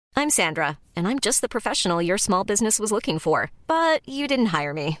I'm Sandra, and I'm just the professional your small business was looking for. But you didn't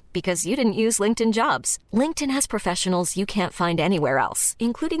hire me because you didn't use LinkedIn Jobs. LinkedIn has professionals you can't find anywhere else,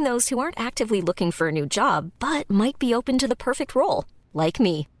 including those who aren't actively looking for a new job, but might be open to the perfect role, like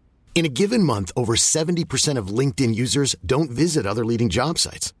me. In a given month, over 70% of LinkedIn users don't visit other leading job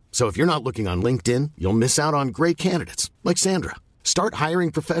sites. So if you're not looking on LinkedIn, you'll miss out on great candidates like Sandra. Start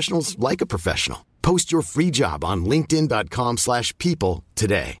hiring professionals like a professional. Post your free job on linkedin.com/people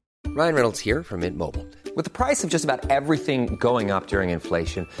today. Ryan Reynolds here from Mint Mobile. With the price of just about everything going up during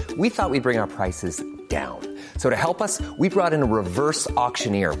inflation, we thought we'd bring our prices down. So to help us, we brought in a reverse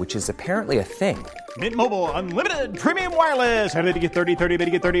auctioneer, which is apparently a thing. Mint Mobile Unlimited Premium Wireless. How to get 30, 30, bit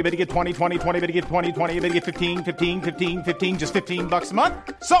to get 30, bit to get 20, 20, 20, bit to get 20, 20, bit to get 15, 15, 15, 15, just $15 a month?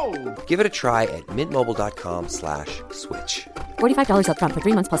 Sold! Give it a try at mintmobile.com/switch. $45 up front for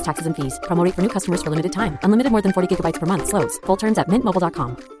 3 months plus taxes and fees. Promo rate for new customers for limited time. Unlimited more than 40 gigabytes per month. Slows full terms at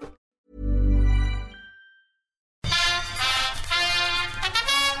mintmobile.com.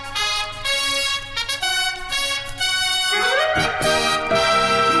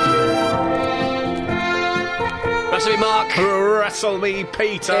 Wrestle me, Mark. Wrestle me,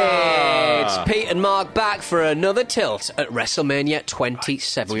 Peter. It's Pete and Mark back for another tilt at WrestleMania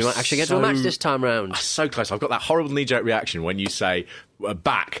 27. We might actually get to a match this time round. So close. I've got that horrible knee-jerk reaction when you say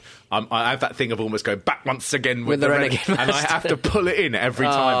back. I have that thing of almost going back once again with the Renegade Master. And I have to pull it in every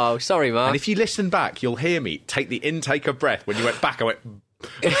time. Oh, sorry, Mark. And if you listen back, you'll hear me take the intake of breath. When you went back, I went...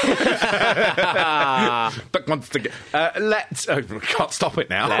 Back once again. Let's... Oh, we can't stop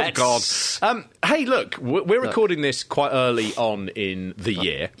it now. Let's. Oh, God. Hey, look, we're recording this quite early on in the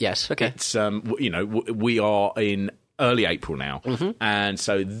year. Yes, okay. It's, we are in early April now. Mm-hmm. And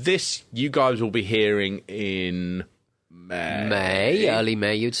so this, you guys will be hearing in... Early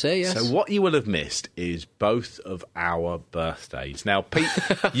May, you'd say, yes. So what you will have missed is both of our birthdays. Now, Pete,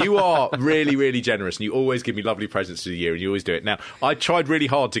 you are really, really generous, and you always give me lovely presents through the year, and you always do it. Now, I tried really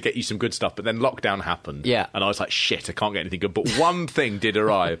hard to get you some good stuff, but then lockdown happened. Yeah. And I was like, shit, I can't get anything good. But one thing did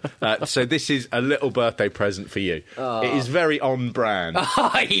arrive. So this is a little birthday present for you. Oh. It is very on brand.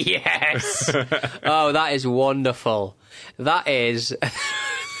 Oh, yes. Oh, that is wonderful. That is...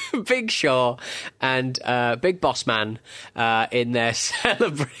 Big Show and Big Boss Man in their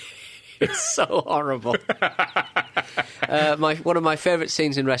celebration. It's so horrible. One of my favourite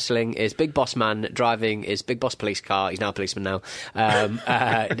scenes in wrestling is Big Boss Man driving his Big Boss police car. He's now a policeman now.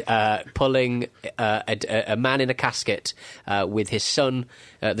 Pulling a man in a casket with his son,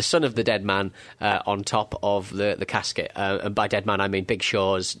 the son of the dead man, on top of the casket. And by dead man, I mean Big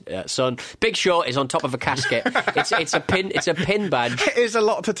Show's son. Big Show is on top of a casket. It's a pin badge. It is a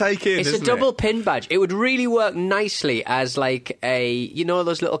lot to take in. It's a double pin badge. It would really work nicely as like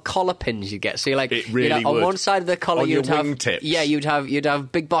those little collar pins you get. So you're like, it really would. On one side of the collar, on you'd your have wingtips. Yeah, you'd have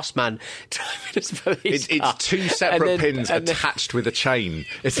Big Boss Man driving his police car. It's two separate pins attached with a chain,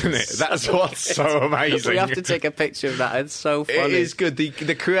 isn't it? That's what's so amazing. We have to take a picture of that. It's so funny. It is good.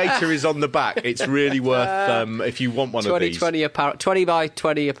 The creator is on the back. It's really worth if you want one of these. 20 apparel, 20 by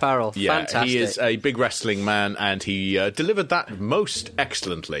 20 apparel. Yeah, fantastic. He is a big wrestling man, and he delivered that most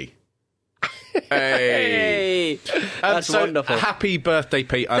excellently. Hey, that's wonderful. Happy birthday,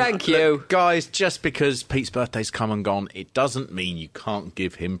 Pete. Thank you. Look, guys, just because Pete's birthday's come and gone, it doesn't mean you can't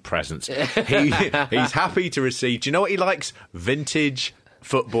give him presents. He's happy to receive. Do you know what he likes? Vintage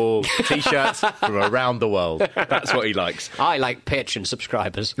football T-shirts from around the world. That's what he likes. I like Patreon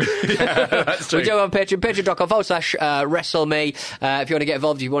subscribers. Yeah, that's true. We do on Patreon, patreon.com/WrestleMe. If you want to get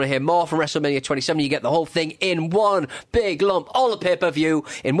involved, if you want to hear more from WrestleMania 27, you get the whole thing in one big lump, all the pay-per-view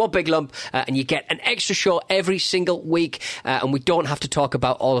in one big lump, and you get an extra show every single week, and we don't have to talk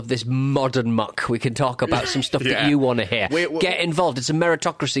about all of this modern muck. We can talk about some stuff that you want to hear. Get involved. It's a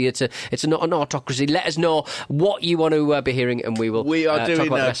meritocracy. It's not an autocracy. Let us know what you want to be hearing, and we will doing talk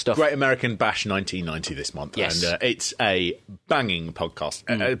about the best stuff. Great American Bash 1990 this month. Yes. And it's a banging podcast.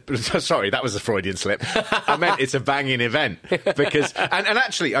 Sorry, that was a Freudian slip. I meant it's a banging event. Because, and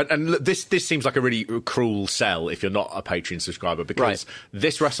actually, look, this seems like a really cruel sell if you're not a Patreon subscriber, because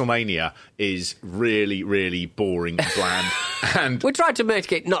this WrestleMania is really, really boring and bland. And we tried to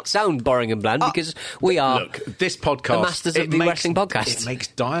make it not sound boring and bland because we are this podcast, the masters of the wrestling podcast. It makes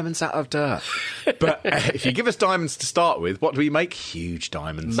diamonds out of dirt. But if you give us diamonds to start with, what do we make? Huge huge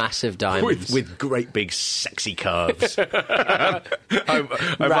diamonds. Massive diamonds. With great big sexy curves. Round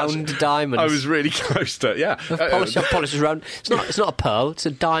diamonds. I was really close to, yeah. Polish is round. It's not a pearl, it's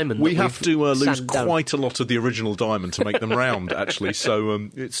a diamond. We have to lose quite a lot of the original diamond to make them round, actually, so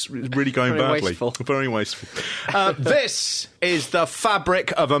it's really going Very badly. wasteful. Very wasteful. This is the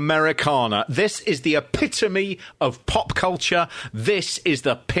fabric of Americana. This is the epitome of pop culture. This is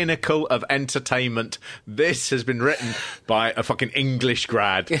the pinnacle of entertainment. This has been written by a fucking English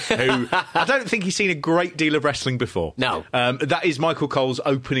grad who I don't think he's seen a great deal of wrestling before. No. That is Michael Cole's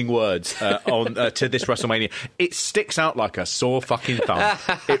opening words to this WrestleMania. It sticks out like a sore fucking thumb.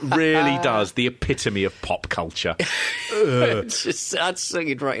 It really does. The epitome of pop culture. It's just, I'd sing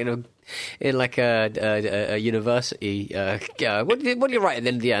it right in like a university. What do you write at the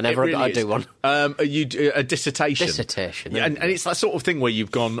end of the year? Never, I do one. A dissertation. Dissertation. Yeah, and it's that sort of thing where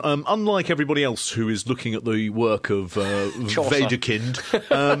you've gone, unlike everybody else who is looking at the work of Vederkind,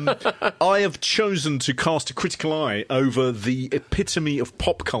 I have chosen to cast a critical eye over the epitome of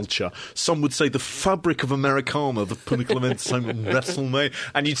pop culture. Some would say the fabric of Americana, the pinnacle of entertainment, WrestleMania,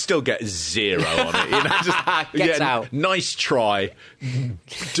 and you'd still get 0 on it. You know, just, Gets out. Nice try,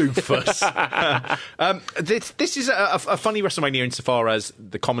 doofus. This is a funny WrestleMania insofar as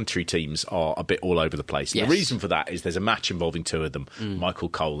the commentary teams are a bit all over the place. Yes. The reason for that is there's a match involving two of them, Michael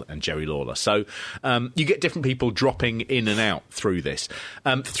Cole and Jerry Lawler. So you get different people dropping in and out through this.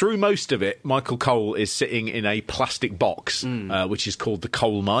 Through most of it, Michael Cole is sitting in a plastic box, which is called the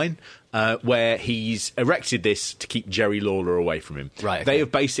Coal Mine. Where he's erected this to keep Jerry Lawler away from him. Right, They okay.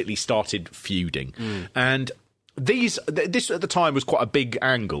 have basically started feuding. And this at the time was quite a big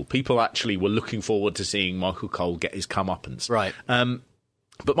angle. People actually were looking forward to seeing Michael Cole get his comeuppance. Right.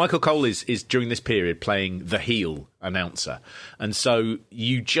 But Michael Cole is during this period playing the heel announcer, and so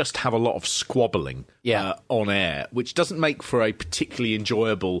you just have a lot of squabbling on air, which doesn't make for a particularly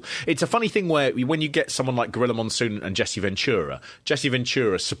enjoyable. It's a funny thing where when you get someone like Gorilla Monsoon and Jesse Ventura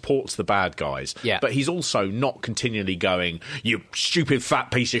supports the bad guys, but he's also not continually going, "You stupid fat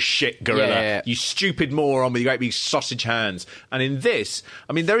piece of shit, Gorilla, you stupid moron with your great big sausage hands." And in this,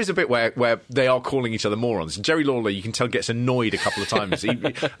 I mean, there is a bit where they are calling each other morons. And Jerry Lawler, you can tell, gets annoyed a couple of times.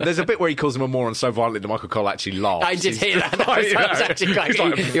 There's a bit where he calls him a moron so violently that Michael Cole actually laughs. I did hear that. That was actually quite.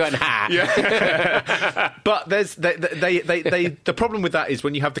 He went, ha. Yeah. But there's the problem with that is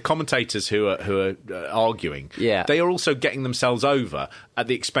when you have the commentators who are arguing, they are also getting themselves over at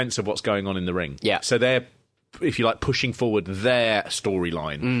the expense of what's going on in the ring. Yeah. So they're, if you like, pushing forward their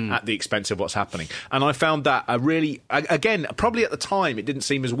storyline at the expense of what's happening. And I found that a really, again, probably at the time it didn't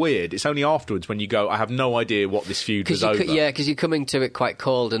seem as weird. It's only afterwards when you go, I have no idea what this feud was over. Yeah, because you're coming to it quite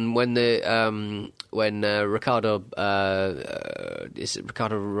cold, and when Ricardo is it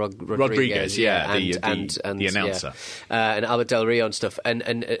Ricardo Rodriguez, the announcer, and Albert Del Rio and stuff, and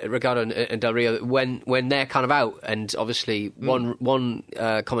Ricardo and Del Rio, when they're kind of out, and obviously one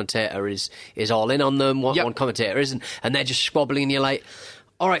commentator is all in on them, one commentator isn't, and they're just squabbling, and you're like,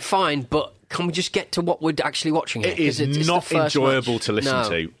 all right, fine, but can we just get to what we're actually watching here? It is not enjoyable to listen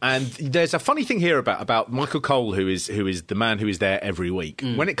to. And there's a funny thing here about Michael Cole, who is the man who is there every week.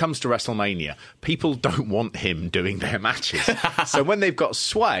 When it comes to WrestleMania, people don't want him doing their matches. So when they've got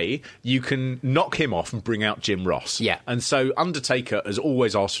Sway, you can knock him off and bring out Jim Ross. Yeah. And so Undertaker has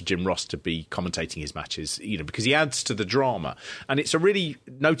always asked for Jim Ross to be commentating his matches, because he adds to the drama. And it's a really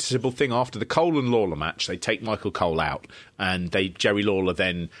noticeable thing after the Cole and Lawler match. They take Michael Cole out, and Jerry Lawler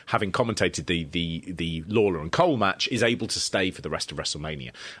then, having commentated the Lawler and Cole match, is able to stay for the rest of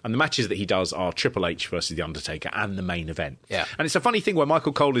WrestleMania. And the matches that he does are Triple H versus The Undertaker and the main event. Yeah. And it's a funny thing where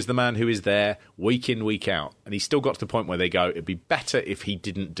Michael Cole is the man who is there week in, week out. And he's still got to the point where they go, it'd be better if he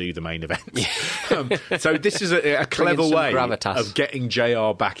didn't do the main event. So this is a clever way of getting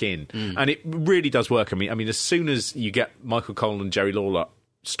JR back in. And it really does work. I mean, as soon as you get Michael Cole and Jerry Lawler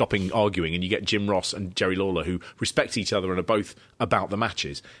stopping arguing, and you get Jim Ross and Jerry Lawler who respect each other and are both about the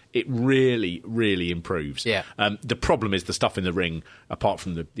matches, it really, really improves. Yeah. The problem is the stuff in the ring, apart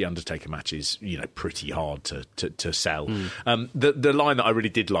from the Undertaker matches, pretty hard to sell. The line that I really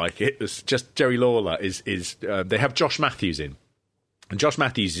did like, it was just Jerry Lawler is they have Josh Matthews in. And Josh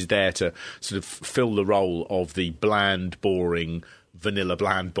Matthews is there to sort of fill the role of the bland, boring, vanilla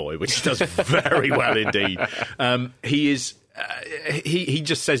bland boy, which he does very well indeed. He is... he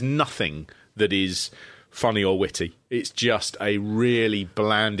just says nothing that is funny or witty. It's just a really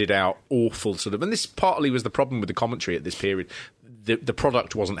blanded out, awful sort of... And this partly was the problem with the commentary at this period. the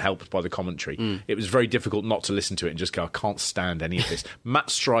product wasn't helped by the commentary. It was very difficult not to listen to it and just go, I can't stand any of this. Matt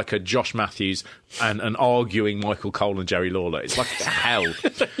Stryker, Josh Matthews, and arguing Michael Cole and Jerry Lawler. It's like hell.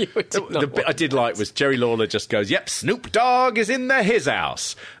 The bit I did like was Jerry Lawler just goes, yep, Snoop Dogg is in his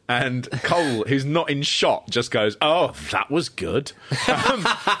house. And Cole, who's not in shot, just goes, oh, that was good.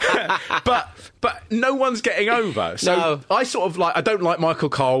 But no one's getting over. So No. I sort of I don't like Michael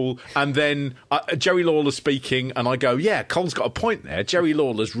Cole, and then Jerry Lawler speaking, and I go, yeah, Cole's got a point there. Jerry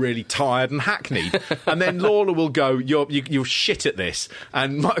Lawler's really tired and hackneyed. And then Lawler will go, you're shit at this.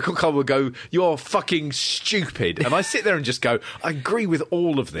 And Michael Cole will go, you're fucking stupid. And I sit there and just go, I agree with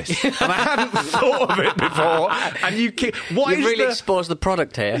all of this. And I hadn't thought of it before. And you really exposed the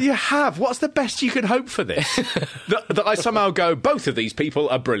product here. You have. What's the best you can hope for this? that I somehow go, both of these people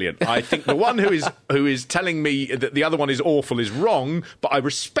are brilliant. I think the one who is telling me that the other one is awful is wrong, but I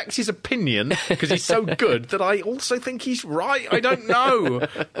respect his opinion because he's so good that I also think he's right. I don't know.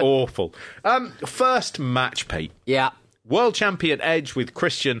 Awful. First match, Pete. Yeah. World champion Edge with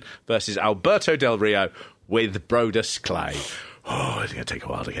Christian versus Alberto Del Rio with Brodus Clay. Oh, it's going to take a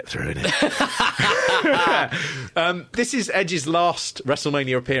while to get through, isn't it? This is Edge's last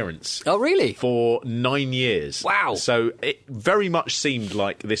WrestleMania appearance. Oh, really? For 9 years. Wow. So it very much seemed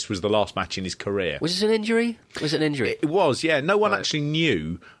like this was the last match in his career. Was this an injury? Was it an injury? It was, yeah. No one actually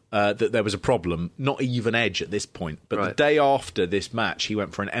knew that there was a problem, not even Edge at this point. But the day after this match, he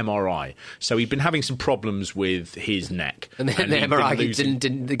went for an MRI. So he'd been having some problems with his neck. And the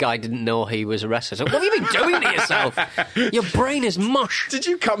MRI, the guy didn't know he was a wrestler. So, what have you been doing to yourself? Your brain is mush. Did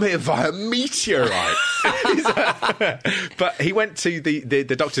you come here via meteorite? But he went to the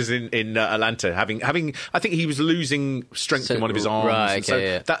doctors in Atlanta, having I think he was losing strength in one of his arms. Right,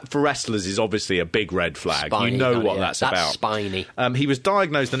 okay, that for wrestlers is obviously a big red flag. Spiny, you know what that's about. That's spiny. He was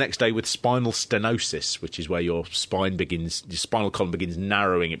diagnosed the next day with spinal stenosis, which is where your spinal column begins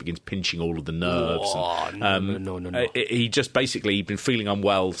narrowing, it begins pinching all of the nerves. Oh, no. He'd been feeling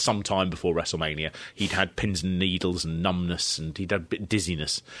unwell some time before WrestleMania. He'd had pins and needles and numbness, and he'd had a bit of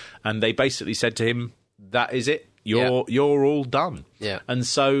dizziness. And they basically said to him, that is it. You're all done. Yeah. And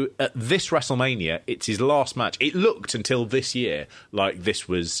so at this WrestleMania, it's his last match. It looked until this year like this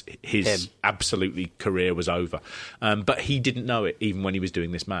was his absolutely career was over. But he didn't know it even when he was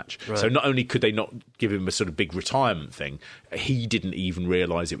doing this match. Right. So not only could they not give him a sort of big retirement thing, he didn't even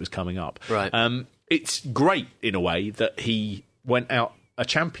realise it was coming up. Right. It's great in a way that he went out a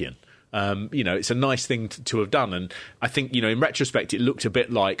champion. It's a nice thing to have done. And I think, in retrospect, it looked a bit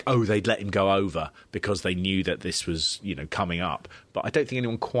like, they'd let him go over because they knew that this was, coming up. But I don't think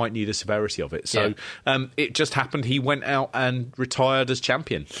anyone quite knew the severity of it. So it just happened. He went out and retired as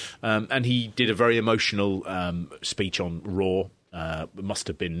champion. And he did a very emotional speech on Raw. It must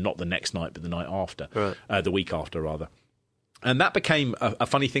have been not the next night, but the night after. Right. The week after, rather. And that became a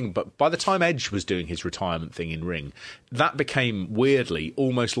funny thing, but by the time Edge was doing his retirement thing in ring, that became weirdly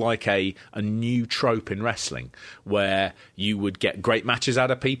almost like a new trope in wrestling, where you would get great matches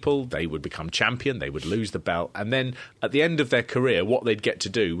out of people, they would become champion, they would lose the belt, and then at the end of their career, what they'd get to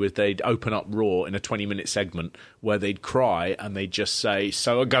do was they'd open up Raw in a 20-minute segment where they'd cry and they'd just say,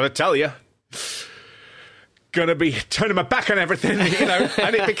 so I gotta tell you, gonna be turning my back on everything,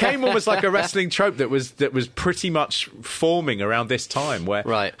 and it became almost like a wrestling trope that was pretty much forming around this time.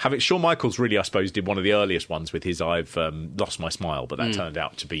 Where Shawn Michaels really, I suppose, did one of the earliest ones with his "I've lost my smile," but that turned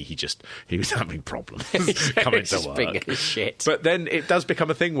out to be he was having problems coming to work. Big as shit. But then it does become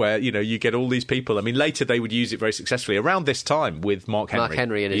a thing where you get all these people. I mean, later they would use it very successfully around this time with Mark Henry. Mark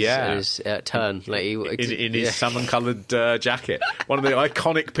Henry in his turn, like in his salmon-coloured jacket, one of the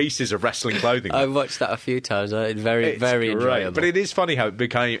iconic pieces of wrestling clothing. I've watched that a few times. Very great. enjoyable. But it is funny how it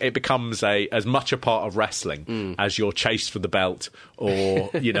becomes as much a part of wrestling as your chase for the belt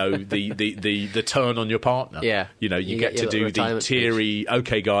or the turn on your partner. Yeah, you get to do the teary,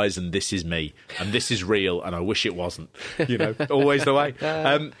 okay guys, and this is me, and this is real, and I wish it wasn't. Always the way.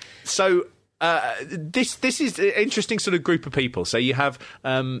 This is an interesting sort of group of people. So you have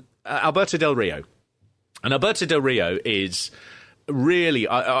Alberto Del Rio, and Alberto Del Rio is. Really,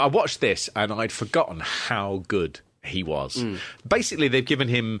 I watched this and I'd forgotten how good he was. Basically, they've given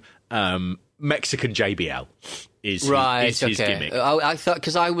him Mexican JBL. Is his gimmick? I thought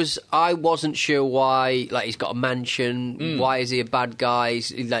because I wasn't sure why. Like he's got a mansion. Why is he a bad guy?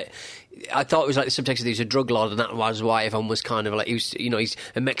 I thought it was like the subtext that he's a drug lord, and that was why everyone was kind of like he's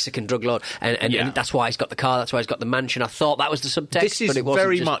a Mexican drug lord, and that's why he's got the car, that's why he's got the mansion. I thought that was the subtext. This is but it wasn't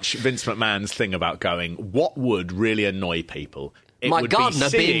very much Vince McMahon's thing about going, what would really annoy people it My would gardener be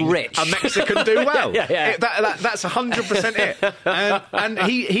seeing being rich. a Mexican do well. Yeah. That's 100% it. And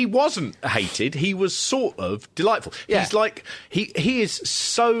he wasn't hated. He was sort of delightful. Yeah. He's like he is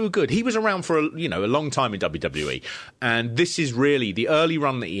so good. He was around for a long time in WWE, and this is really the early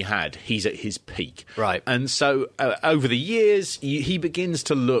run that he had. He's at his peak, right? And so over the years, he begins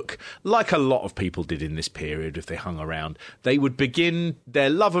to look like a lot of people did in this period. If they hung around, they would begin their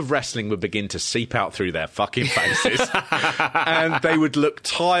love of wrestling would begin to seep out through their fucking faces, and they would look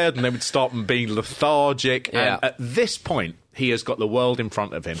tired, and they would start being lethargic. Yeah. And at this point, he has got the world in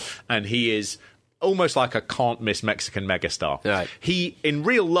front of him, and he is almost like a can't-miss Mexican megastar. Right. He, in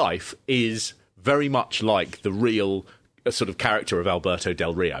real life, is very much like the real sort of character of Alberto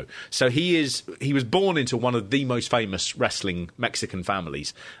Del Rio. So he was born into one of the most famous wrestling Mexican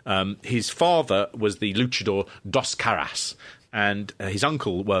families. His father was the luchador Dos Caras, and his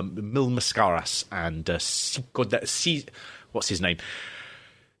uncle were Mil Mascaras and what's his name?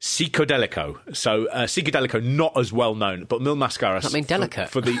 Psicodelico. So Psicodelico, not as well known, but Mil Mascaras. Does that mean delicate?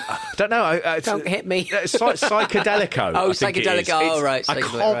 For the I don't know. Don't hit me. Psychedelico. Oh, I think it Psychedelico. is. Oh, right. I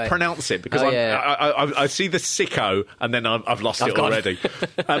can't pronounce it because I see the sicko and then I've lost it already.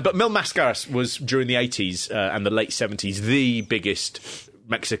 But Mil Mascaras was during the 80s and the late 70s the biggest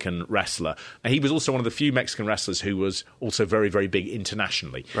Mexican wrestler. And he was also one of the few Mexican wrestlers who was also very, very big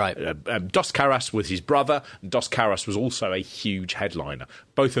internationally. Right. Dos Caras was his brother. Dos Caras was also a huge headliner.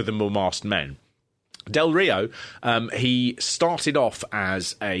 Both of them were masked men. Del Rio, he started off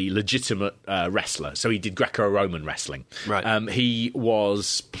as a legitimate wrestler, so he did Greco-Roman wrestling. Right. He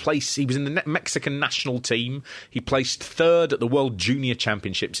was in the Mexican national team. He placed third at the World Junior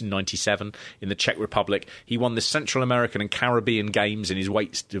Championships in '97 in the Czech Republic. He won the Central American and Caribbean Games in his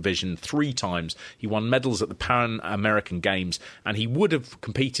weight division 3 times. He won medals at the Pan American Games, and he would have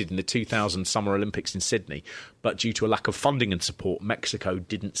competed in the 2000 Summer Olympics in Sydney, but due to a lack of funding and support, Mexico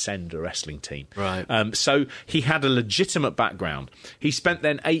didn't send a wrestling team. Right. So he had a legitimate background. He spent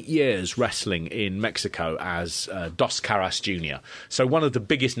then 8 years wrestling in Mexico as Dos Caras Jr. So one of the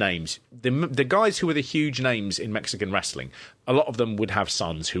biggest names. The guys who were the huge names in Mexican wrestling, a lot of them would have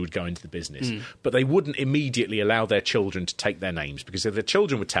sons who would go into the business, but they wouldn't immediately allow their children to take their names, because if their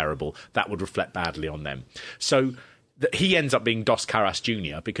children were terrible, that would reflect badly on them. So he ends up being Dos Caras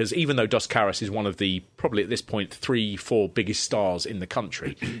Jr. because even though Dos Caras is one of the, probably at this point, 3-4 biggest stars in the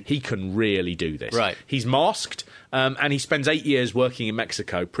country, he can really do this. Right. He's masked, and he spends 8 years working in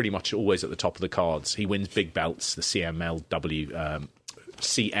Mexico, pretty much always at the top of the cards. He wins big belts, the CMLL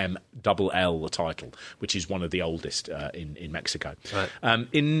title, which is one of the oldest in Mexico. Right.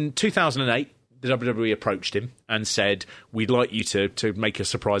 In 2008, the WWE approached him and said, we'd like you to make a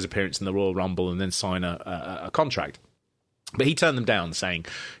surprise appearance in the Royal Rumble and then sign a contract. But he turned them down, saying,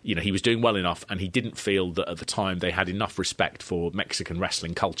 he was doing well enough, and he didn't feel that at the time they had enough respect for Mexican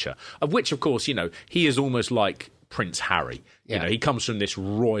wrestling culture, of which, of course, he is almost like Prince Harry. Yeah. He comes from this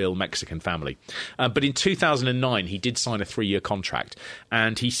royal Mexican family. But in 2009, he did sign a 3-year contract,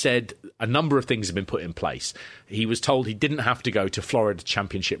 and he said a number of things have been put in place. He was told he didn't have to go to Florida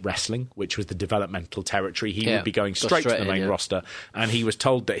Championship Wrestling, which was the developmental territory. He would be going straight to the main roster, and he was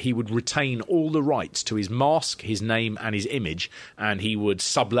told that he would retain all the rights to his mask, his name, and his image, and he would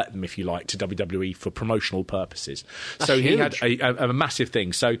sublet them, if you like, to WWE for promotional purposes. So huge. He had a massive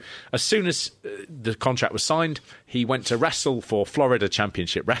thing. So as soon as the contract was signed, he went to wrestle for Florida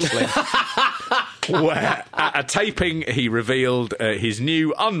Championship Wrestling, where at a taping he revealed his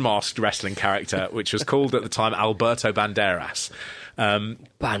new unmasked wrestling character, which was called at the time Alberto Banderas.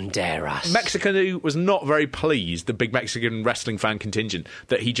 Banderas. Mexico was not very pleased, the big Mexican wrestling fan contingent,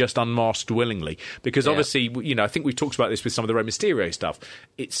 that he just unmasked willingly. Because obviously, I think we've talked about this with some of the Rey Mysterio stuff.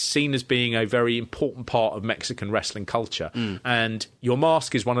 It's seen as being a very important part of Mexican wrestling culture. And your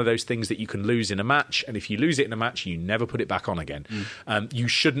mask is one of those things that you can lose in a match. And if you lose it in a match, you never put it back on again. You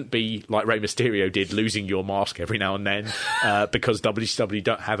shouldn't be, like Rey Mysterio did, losing your mask every now and then because WCW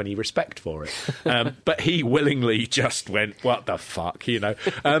don't have any respect for it. But he willingly just went, what the fuck?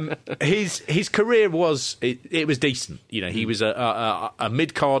 His career was it was decent. He was a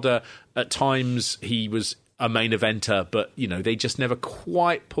mid-carder at times. He was a main eventer, but they just never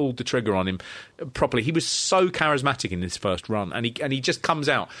quite pulled the trigger on him properly. He was so charismatic in his first run, and he just comes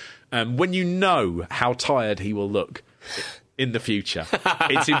out when you know how tired he will look in the future.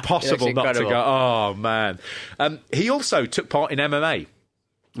 It's impossible not to go, oh man. He also took part in MMA.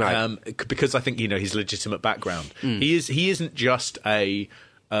 Right. Because I think his legitimate background. He isn't just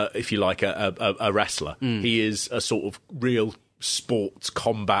if you like, a wrestler. He is a sort of real sports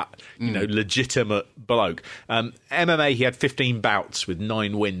combat, legitimate bloke. MMA, he had 15 bouts with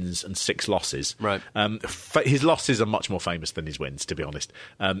 9 wins and 6 losses. Right. His losses are much more famous than his wins, to be honest.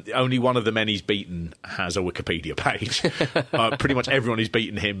 Only one of the men he's beaten has a Wikipedia page. Pretty much everyone who's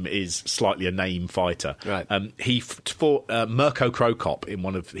beaten him is slightly a name fighter. Right. He fought Mirko Cro Cop in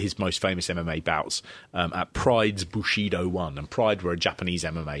one of his most famous MMA bouts at Pride's Bushido 1. And Pride were a Japanese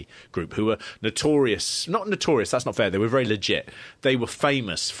MMA group who were notorious. Not notorious, that's not fair. They were very legit. They were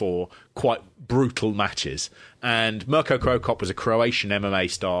famous for quite brutal matches. And Mirko Cro Cop was a Croatian MMA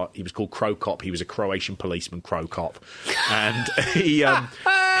star. He was called Cro Cop. He was a Croatian policeman, Cro Cop. And he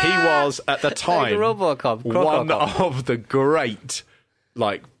was, at the time, one of the great,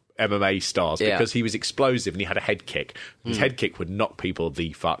 MMA stars, because he was explosive and he had a head kick. His head kick would knock people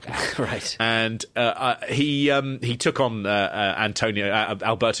the fuck out. Right. And he took on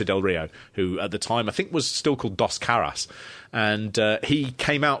Alberto Del Rio, who at the time I think was still called Dos Caras. And he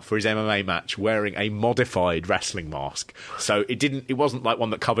came out for his MMA match wearing a modified wrestling mask. So it wasn't like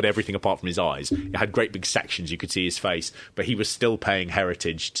one that covered everything apart from his eyes. It had great big sections, you could see his face, but he was still paying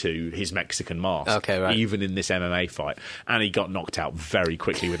heritage to his Mexican mask, even in this MMA fight. And he got knocked out very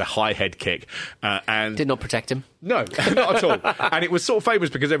quickly with a high head kick. And did not protect him. No, not at all. And it was sort of famous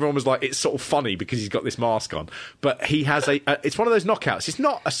because everyone was like, it's sort of funny because he's got this mask on. But he has it's one of those knockouts. It's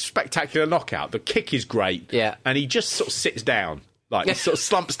not a spectacular knockout. The kick is great. Yeah. And he just sort of sits down. He sort of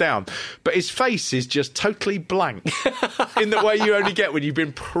slumps down. But his face is just totally blank in the way you only get when you've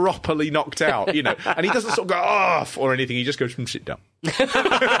been properly knocked out, And he doesn't sort of go off or anything. He just goes from sit down.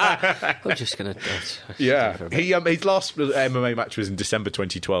 I'm just going to... Yeah. His last MMA match was in December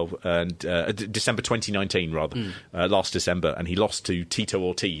 2012, and December 2019, rather, last December, and he lost to Tito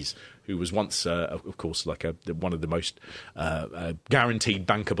Ortiz, who was once, of course, one of the most guaranteed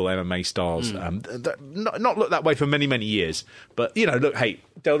bankable MMA stars. Not looked that way for many, many years. But, look, hey,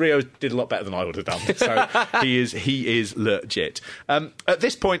 Del Rio did a lot better than I would have done. So he is legit. At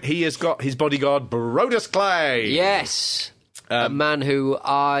this point, he has got his bodyguard, Brodus Clay. Yes. A man who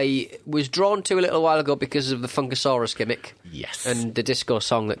I was drawn to a little while ago because of the Funkasaurus gimmick. Yes. And the disco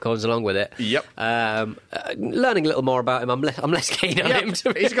song that goes along with it. Yep. Learning a little more about him, I'm less keen on him.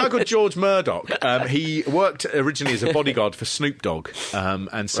 He's a guy called George Murdoch. He worked originally as a bodyguard for Snoop Dogg.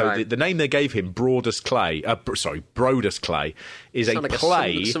 And so the name they gave him, Brodus Clay, is a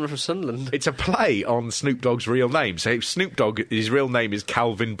play. Someone from Sunderland. It's a play on Snoop Dogg's real name. So Snoop Dogg, his real name is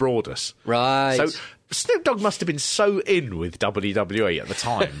Calvin Brodus. Right. So Snoop Dogg must have been so in with WWE at the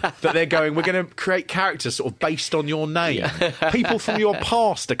time that they're going, we're going to create characters sort of based on your name. Yeah. People from your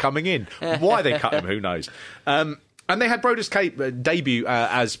past are coming in. Why they cut him, who knows? And they had Brodus Clay debut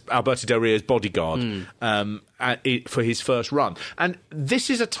as Alberto Del Rio's bodyguard for his first run. And this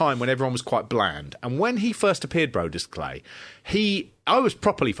is a time when everyone was quite bland. And when he first appeared, Brodus Clay, I was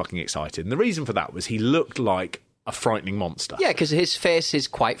properly fucking excited. And the reason for that was he looked like a frightening monster. Yeah, because his face is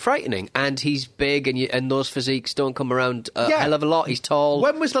quite frightening, and he's big, and those physiques don't come around a hell of a lot. He's tall.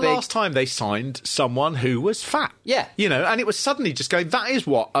 When was the last time they signed someone who was fat? Yeah. And it was suddenly just going, that is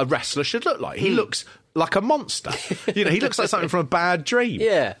what a wrestler should look like. He looks like a monster. He looks like something from a bad dream.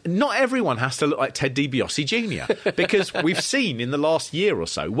 Yeah. Not everyone has to look like Ted DiBiase Jr. because we've seen in the last year or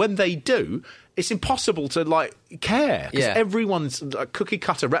so, when they do, it's impossible to care because everyone's a cookie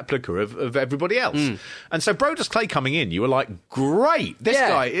cutter replica of everybody else. And so Brodus Clay coming in, you were like, great, this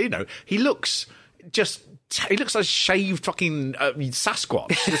guy, he looks like a shaved fucking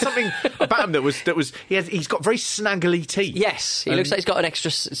Sasquatch. There's something about him that was he's got very snaggly teeth. Yes, he looks like he's got an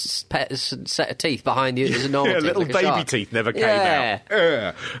extra set of teeth behind his normal teeth. Little baby teeth never came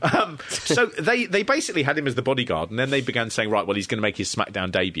out. So they basically had him as the bodyguard, and then they began saying, right, well, he's going to make his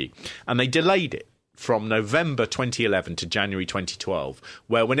SmackDown debut. And they delayed it from November 2011 to January 2012,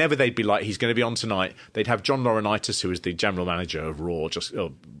 where whenever they'd be like, he's going to be on tonight, they'd have John Laurinaitis, who was the general manager of Raw,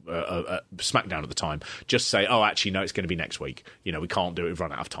 SmackDown at the time, just say, oh, actually, no, it's going to be next week. We can't do it, we've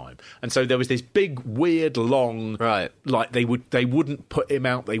run out of time. And so there was this big, weird, long, they wouldn't put him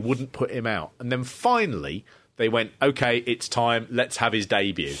out, And then finally, they went, okay, it's time, let's have his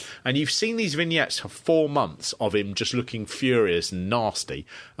debut. And you've seen these vignettes for 4 months of him just looking furious and nasty.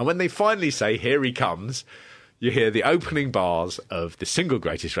 And when they finally say, here he comes, you hear the opening bars of the single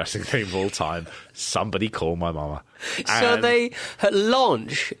greatest wrestling theme of all time, Somebody Call My Mama. So they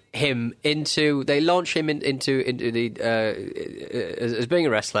launch him into the as being a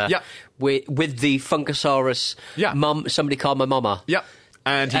wrestler with the Funkasaurus, Mum, Somebody Call My Mama. Yeah.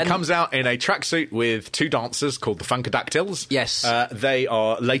 And he comes out in a tracksuit with two dancers called the Funkadactyls. Yes. They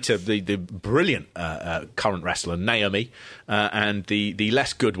are later the brilliant current wrestler, Naomi, and the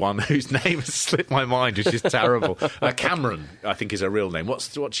less good one, whose name has slipped my mind, which is terrible. Cameron, I think, is her real name.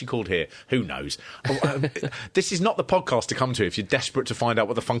 What's she called here? Who knows? This is not the podcast to come to if you're desperate to find out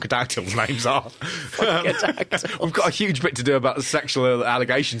what the Funkadactyls' names are. We've got a huge bit to do about the sexual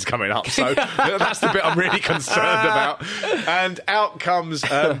allegations coming up, so that's the bit I'm really concerned about. And out comes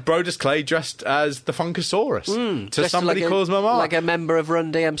Brodus Clay dressed as the Funkasaurus. To Somebody Calls My Mom. Like a member of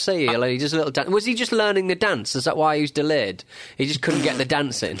Run DMC. Like just a little dance. Was he just learning the dance? Is that why he was delayed? He just couldn't get the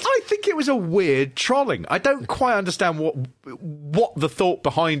dance in? I think it was a weird trolling. I don't quite understand what the thought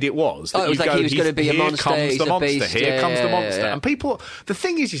behind it was. It was like he was going to be a monster. Here comes the monster. Beast. Here comes the monster. Yeah. And people, the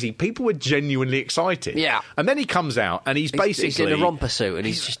thing is, you see, people were genuinely excited. Yeah. And then he comes out and he's basically... He's in a romper suit and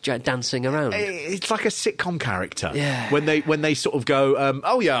he's just dancing around. It's like a sitcom character. Yeah. When they sort of go,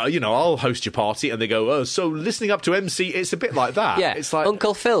 oh yeah, I'll host your party, and they go, oh, so listening up to MC, it's a bit like that. Yeah. It's like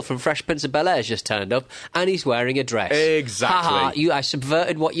Uncle Phil from Fresh Prince of Bel-Air's just turned up and he's wearing a dress. Exactly. I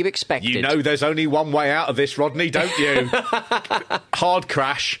subverted what you expected. You know there's only one way out of this, Rodney, don't you? Hard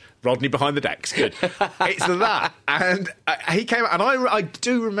crash. Rodney behind the decks. Good. It's that. And he came out, and I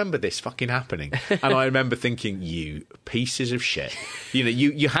do remember this fucking happening. And I remember thinking, you pieces of shit.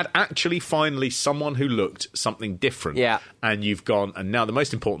 You had actually finally someone who looked something different. Yeah. And you've gone, and now the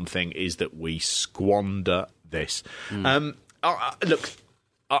most important thing is that we squander this. Look,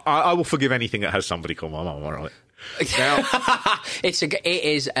 I will forgive anything that has Somebody Call My Mom, all right? Now, it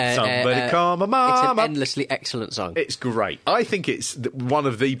is Somebody Call My Mom. It's an endlessly excellent song. It's great. I think it's one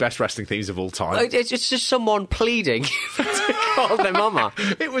of the best wrestling themes of all time. It's just someone pleading to call their mama.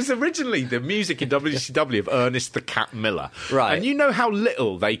 It was originally the music in WCW of Ernest the Cat Miller, right? And you know how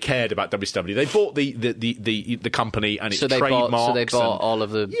little they cared about WCW. They bought the company and its trademarks. So they bought all of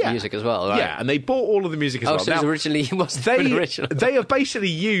the music as well, right? Yeah, and they bought all of the music as well. So it wasn't original. They have basically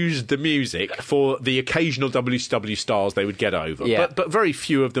used the music for the occasional WCW stars they would get over, but very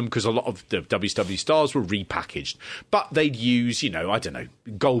few of them, because a lot of the WCW stars were repackaged. But they'd use, I don't know,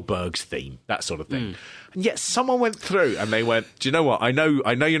 Goldberg's theme, that sort of thing. And yet someone went through and they went, do you know what? I know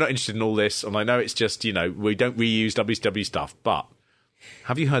you're not interested in all this, and I know it's just, we don't reuse WCW stuff, but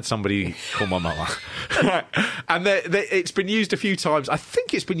have you heard Somebody Call My Mama? And it's been used a few times. I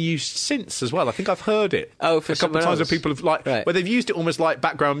think it's been used since as well. I think I've heard it a couple of times where people have where they've used it almost like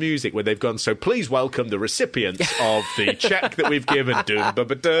background music, where they've gone, so please welcome the recipients of the check that we've given.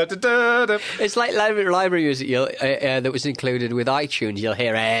 It's like library music that was included with iTunes. You'll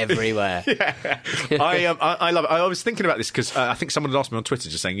hear everywhere. I love it. I was thinking about this because I think someone had asked me on Twitter,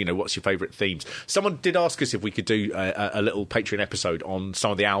 just saying, what's your favourite themes? Someone did ask us if we could do a little Patreon episode on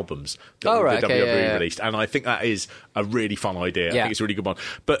some of the albums that WWE released, and I think that is a really fun idea. I think it's a really good one.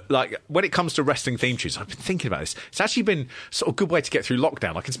 But when it comes to wrestling theme tunes, I've been thinking about this. It's actually been sort of a good way to get through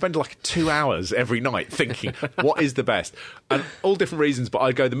lockdown. I can spend 2 hours every night thinking what is the best, and all different reasons. But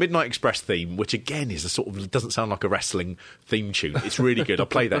I go the Midnight Express theme, which again is a sort of, doesn't sound like a wrestling theme tune. It's really good. I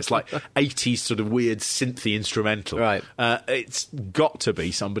play that. It's like 80s sort of weird synthy instrumental. Right. It's got to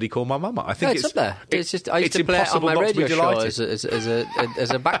be Somebody Call My Mama. I think it's up there. It's just I used to play it on my radio show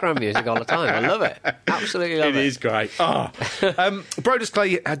as a background music all the time. I love it. Absolutely love it. It is great. Brodus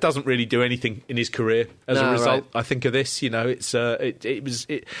Clay doesn't really do anything in his career as a result. Right. I think of this. It's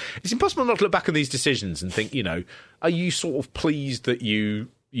impossible not to look back on these decisions and think, are you sort of pleased that you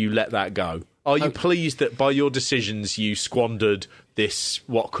let that go? Are you pleased that by your decisions you squandered this,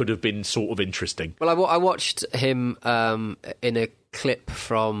 what could have been sort of interesting? Well, I watched him in a clip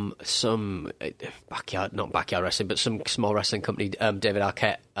from some not backyard wrestling, but some small wrestling company. David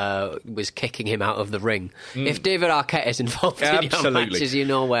Arquette was kicking him out of the ring. If David Arquette is involved in your matches, you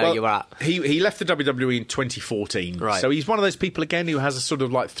know where you're at. He left the WWE in 2014, right? So he's one of those people again who has a sort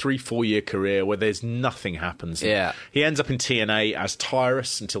of 3-4 year career where there's nothing happens. Yeah, he ends up in TNA as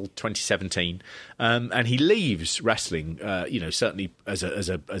Tyrus until 2017, and he leaves wrestling. Certainly as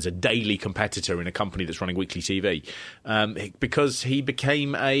a daily competitor in a company that's running weekly TV, because he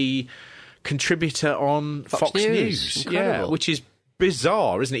became a contributor on Fox News. Incredible. Which is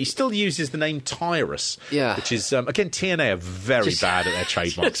bizarre, isn't it? He still uses the name Tyrus, which is, again, TNA are very bad at their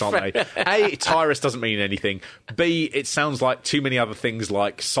trademarks, aren't they? A, Tyrus doesn't mean anything. B, it sounds like too many other things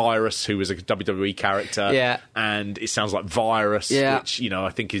like Cyrus, who was a WWE character, and it sounds like Virus, which, I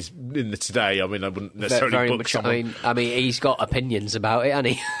think is in the today. I mean, I wouldn't necessarily book someone. I mean, he's got opinions about it,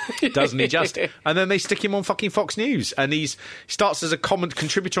 hasn't he? Doesn't he just? And then they stick him on fucking Fox News, and he starts as a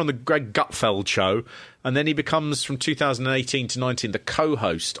contributor on the Greg Gutfeld show, and then he becomes, from 2018 to 19 the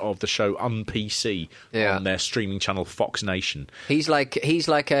co-host of the show Un-PC on their streaming channel Fox Nation. He's like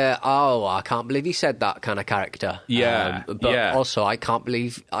I can't believe he said that kind of character. Also, I can't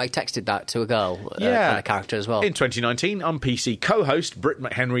believe I texted that to a girl kind of character as well. In 2019, Un-PC co-host Britt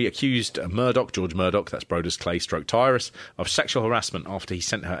McHenry accused George Murdoch, that's Brodus Clay / Tyrus, of sexual harassment after he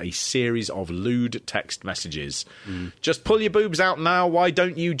sent her a series of lewd text messages. Just pull your boobs out now, why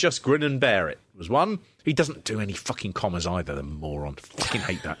don't you just grin and bear it, was one. He doesn't do any fucking commas either, the moron. Fucking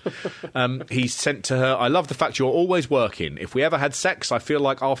hate that. He sent to her, I love the fact you're always working. If we ever had sex, I feel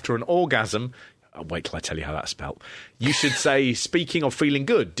like after an orgasm... wait till I tell you how that's spelt. You should say, speaking of feeling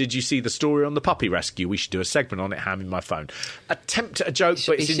good, did you see the story on the puppy rescue? We should do a segment on it, hand me my phone. Attempt at a joke,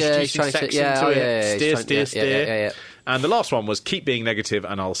 but it's introducing sex into it. Steer. And the last one was, keep being negative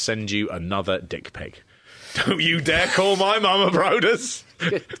and I'll send you another dick pic. Don't you dare call my mama, Brodus.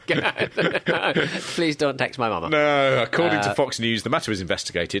 Please don't text my mama. No, according to Fox News, the matter was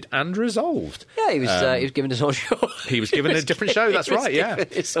investigated and resolved. Yeah, he was given his own show. He was given a different show, that's right, yeah.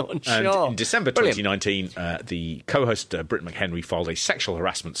 His own show. And in December 2019, the co-host Britt McHenry filed a sexual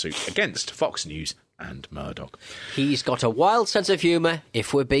harassment suit against Fox News and Murdoch. He's got a wild sense of humour,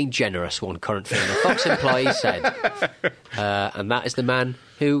 if we're being generous, one current former Fox employee said. And that is the man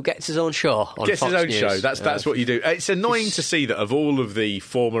who gets his own show on Fox Gets his own News. show. That's what you do. It's annoying to see that of all of the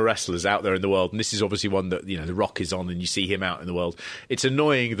former wrestlers out there in the world, and this is obviously one that, The Rock is on and you see him out in the world, it's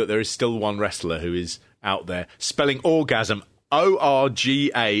annoying that there is still one wrestler who is out there spelling orgasm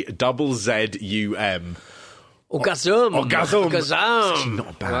ORGAZZUM. Orgasm. It's not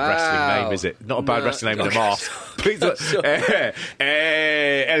a bad wrestling name, is it? Not a bad wrestling name in a mask. Please. Orgasm.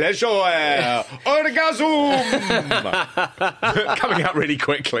 Coming out really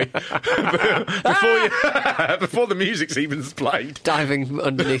quickly before the music's even played. Diving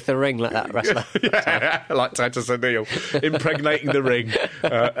underneath the ring like that wrestler. Like Titus O'Neil, impregnating the ring,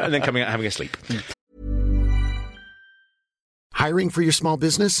 and then coming out having a sleep. Hiring for your small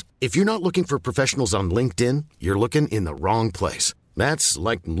business? If you're not looking for professionals on LinkedIn, you're looking in the wrong place. That's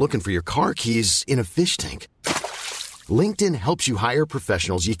like looking for your car keys in a fish tank. LinkedIn helps you hire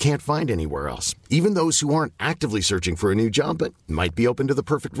professionals you can't find anywhere else, even those who aren't actively searching for a new job but might be open to the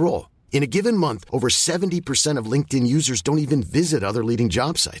perfect role. In a given month, over 70% of LinkedIn users don't even visit other leading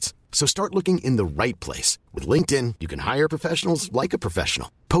job sites. So start looking in the right place. With LinkedIn, you can hire professionals like a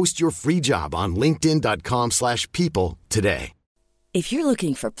professional. Post your free job on linkedin.com/people today. If you're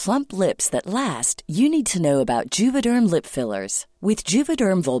looking for plump lips that last, you need to know about Juvederm lip fillers. With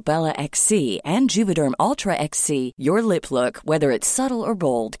Juvederm Volbella XC and Juvederm Ultra XC, your lip look, whether it's subtle or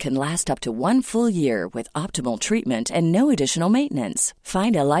bold, can last up to 1 full year with optimal treatment and no additional maintenance.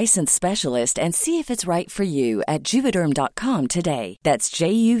 Find a licensed specialist and see if it's right for you at Juvederm.com today. That's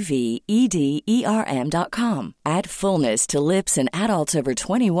JUVEDERM.com. Add fullness to lips in adults over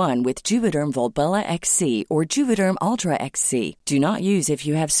 21 with Juvederm Volbella XC or Juvederm Ultra XC. Do not use if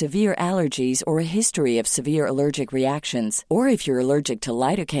you have severe allergies or a history of severe allergic reactions, or if you're allergic to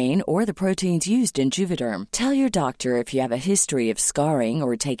lidocaine or the proteins used in Juvederm. Tell your doctor if you have a history of scarring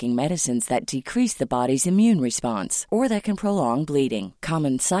or taking medicines that decrease the body's immune response or that can prolong bleeding.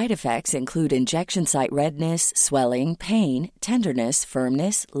 Common side effects include injection site redness, swelling, pain, tenderness,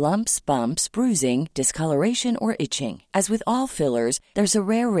 firmness, lumps, bumps, bruising, discoloration, or itching. As with all fillers, there's a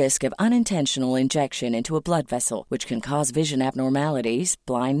rare risk of unintentional injection into a blood vessel, which can cause vision abnormalities,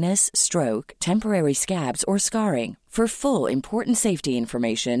 blindness, stroke, temporary scabs, or scarring. For full, important safety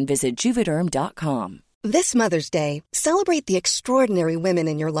information, visit Juvederm.com. This Mother's Day, celebrate the extraordinary women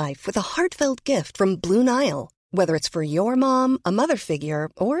in your life with a heartfelt gift from Blue Nile. Whether it's for your mom, a mother figure,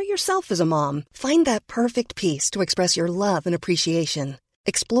 or yourself as a mom, find that perfect piece to express your love and appreciation.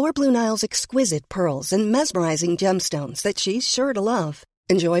 Explore Blue Nile's exquisite pearls and mesmerizing gemstones that she's sure to love.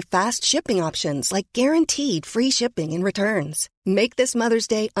 Enjoy fast shipping options like guaranteed free shipping and returns. Make this Mother's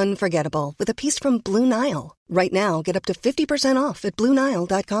Day unforgettable with a piece from Blue Nile. Right now, get up to 50% off at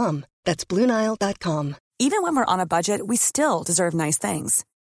BlueNile.com. That's BlueNile.com. Even when we're on a budget, we still deserve nice things.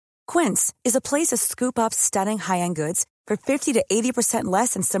 Quince is a place to scoop up stunning high-end goods for 50 to 80%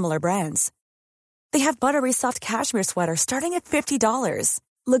 less than similar brands. They have buttery soft cashmere sweaters starting at $50,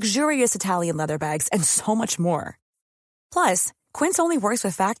 luxurious Italian leather bags, and so much more. Plus, Quince only works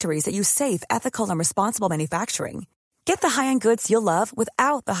with factories that use safe, ethical, and responsible manufacturing. Get the high-end goods you'll love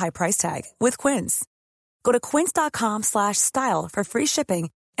without the high price tag with Quince. Go to quince.com/style for free shipping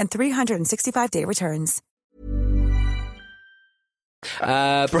and 365-day returns.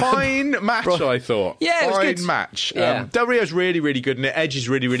 Fine match, I thought. Yeah, it was fine good. match. Yeah. Del Rio's really, really good in it. Edge is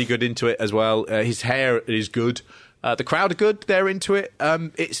really, really good into it as well. His hair is good. The crowd are good. They're into it.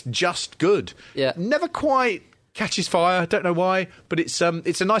 It's just good. Yeah. Never quite catches fire. Don't know why, but it's a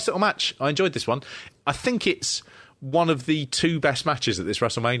nice little match. I enjoyed this one. I think it's one of the 2 best matches at this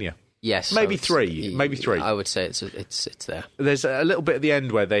WrestleMania. Yes, maybe three. I would say it's there. There's a little bit at the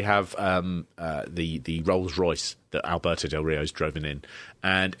end where they have the Rolls Royce that Alberto Del Rio's driven in,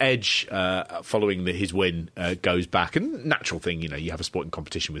 and Edge, following his win, goes back. And natural thing, you have a sporting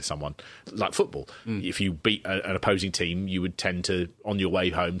competition with someone like football. If you beat an opposing team, you would tend to, on your way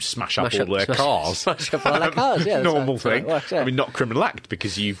home, smash up all their cars. Smash up all their cars. Yeah, normal thing. Works, yeah. I mean, not a criminal act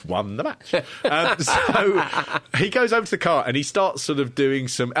because you've won the match. So he goes over to the car and he starts sort of doing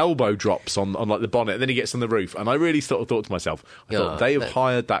some elbow drops on like the bonnet, and then he gets on the roof. And I really sort of thought to myself, they have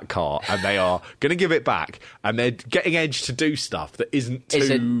hired that car and they are going to give it back, and they're getting Edge to do stuff that isn't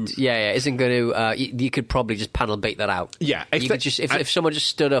going to. You could probably just panel beat that out. Yeah, if someone just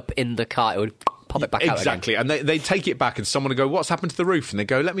stood up in the car, it would pop it back out again. Exactly, and they take it back, and someone would go, "What's happened to the roof?" And they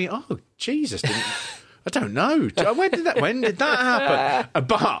go, "Oh, Jesus, I don't know. When did that happen?"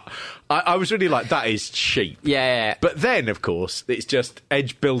 But I was really like, that is cheap. Yeah. But then, of course, it's just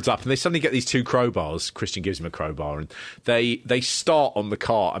Edge builds up, and they suddenly get these 2 crowbars. Christian gives him a crowbar, and they start on the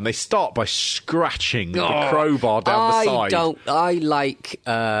car, and they start by scratching the crowbar down the side.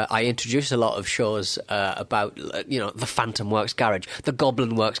 I introduce a lot of shows about, the Phantom Works Garage, the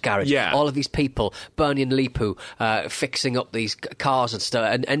Goblin Works Garage. Yeah. All of these people, Bernie and Lipu, fixing up these cars and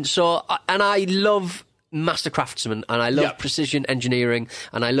stuff. And I love master craftsman, and I love precision engineering,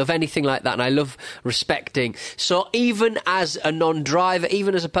 and I love anything like that, and I love respecting. So even as a non-driver,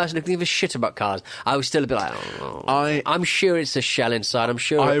 even as a person who can give a shit about cars, I was still a bit like, I'm sure it's a shell inside. I'm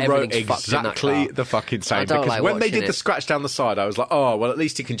sure everything's fucked in that car. Exactly the fucking same. Because when they did the scratch down the side, I was like, oh, well, at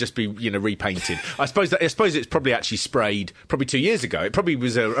least it can just be, repainted. I suppose it's probably actually sprayed probably 2 years ago. It probably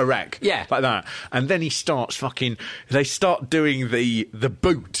was a wreck. Yeah. Like that. And then he starts they start doing the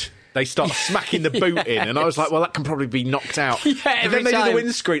boot. They start smacking the boot in, and I was like, well, that can probably be knocked out. And then they do the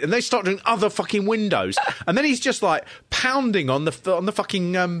windscreen, and they start doing other fucking windows. And then he's just like pounding on the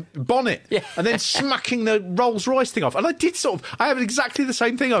fucking bonnet, and then smacking the Rolls Royce thing off. And I have exactly the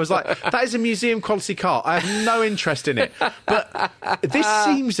same thing. I was like, that is a museum quality car. I have no interest in it. But this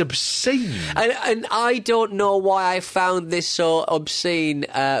seems obscene. And I don't know why I found this so obscene,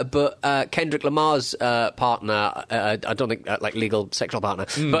 but Kendrick Lamar's partner, I don't think like legal sexual partner,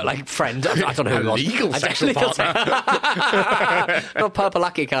 but like friend, I don't know who it was. Legal sexual partner. Not Purple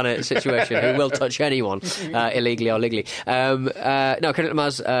Lucky kind of situation, who will touch anyone, illegally or legally. No, Kendrick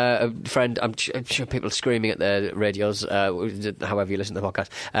Lamar's friend, I'm sure people are screaming at their radios, however you listen to the podcast.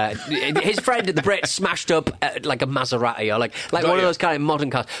 His friend at the Brit smashed up like a Maserati, or like one of those kind of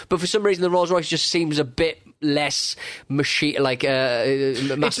modern cars. But for some reason, the Rolls Royce just seems a bit less machine, like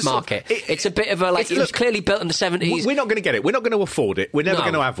mass market. It's a bit of a it was clearly built in the 70s. We're not going to get it. We're not going to afford it. We're never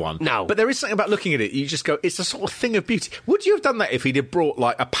going to have one. No. But there is something about looking at it. You just go, it's a sort of thing of beauty. Would you have done that if he'd have brought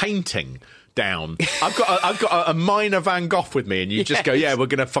like a painting down? I've got a minor Van Gogh with me, and you just go, yeah, we're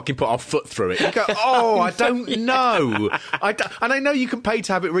going to fucking put our foot through it. You go, oh, I don't know. And I know you can pay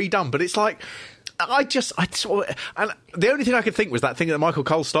to have it redone, but it's like, and the only thing I could think was that thing that Michael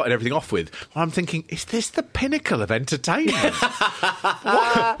Cole started everything off with. I'm thinking, is this the pinnacle of entertainment?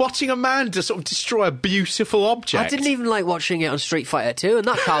 Watching a man just sort of destroy a beautiful object. I didn't even like watching it on Street Fighter 2, and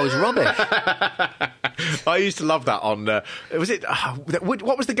that car was rubbish. I used to love that on.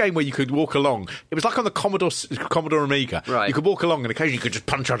 What was the game where you could walk along? It was like on the Commodore Amiga. Right. You could walk along, and occasionally you could just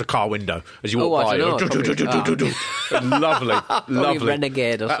punch out a car window as you walk by. Lovely.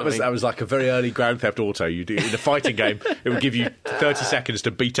 Renegade or something. That was like a very early Grand Theft Auto. You do in a fighting game, it would give you 30 seconds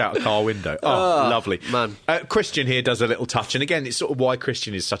to beat out a car window. Oh, lovely, man. Christian here does a little touch, and again, it's sort of why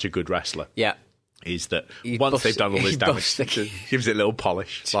Christian is such a good wrestler. Yeah. Is that once they've done all this damage, gives it a little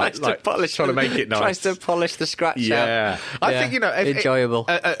polish. Trying to make it nice. Tries to polish the scratch out. I think, enjoyable.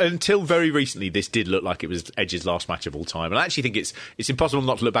 Until very recently, this did look like it was Edge's last match of all time. And I actually think it's impossible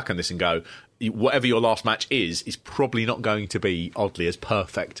not to look back on this and go, whatever your last match is probably not going to be, oddly, as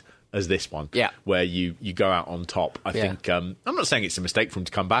perfect as this one, where you go out on top. I think I'm not saying it's a mistake for him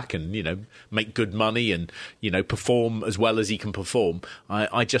to come back and make good money and perform as well as he can perform.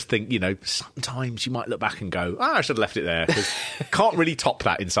 I just think sometimes you might look back and go, I should have left it there, because can't really top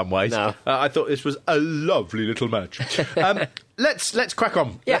that in some ways. No. I thought this was a lovely little match. Let's crack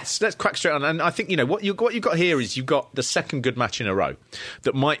on. Yeah. Let's crack straight on. And I think what you've got here is you've got the second good match in a row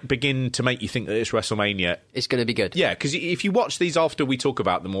that might begin to make you think that this WrestleMania is going to be good. Yeah, because if you watch these after we talk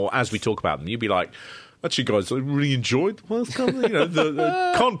about them or as we talk about them, you'd be like, actually, guys, I really enjoyed the World Cup.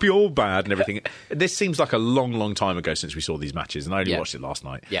 The can't be all bad and everything. This seems like a long, long time ago since we saw these matches, and I only watched it last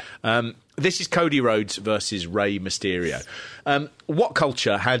night. Yeah. This is Cody Rhodes versus Rey Mysterio. What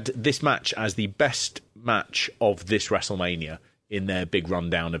Culture had this match as the best match of this WrestleMania in their big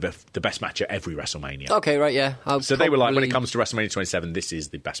rundown of the best match at every WrestleMania. Okay, right, yeah. So they were like, when it comes to WrestleMania 27, this is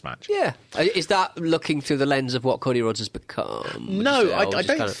the best match. Yeah. Is that looking through the lens of what Cody Rhodes has become? No, I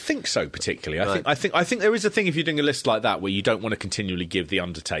don't think so particularly. Right. I think there is a thing if you're doing a list like that where you don't want to continually give The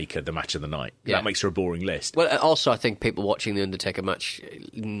Undertaker the match of the night. Yeah. That makes for a boring list. Well, also I think people watching The Undertaker match,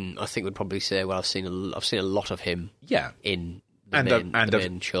 I think would probably say, well, I've seen a lot of him in the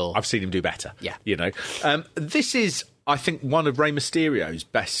main show. I've seen him do better. Yeah. This is, I think, one of Rey Mysterio's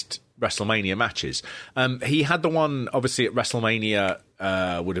best WrestleMania matches. He had the one, obviously, at WrestleMania,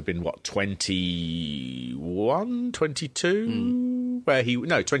 would have been, 21, 22?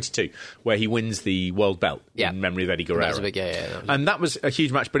 22, where he wins the world belt in memory of Eddie Guerrero. That was a big, And that was a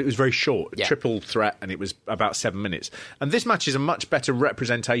huge match, but it was very short. Yeah. Triple threat, and it was about 7 minutes. And this match is a much better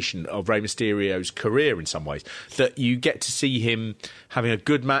representation of Rey Mysterio's career in some ways, that you get to see him having a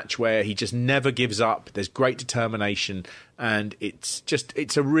good match where he just never gives up. There's great determination, and it's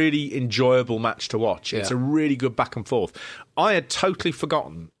a really enjoyable match to watch. It's a really good back and forth. I had totally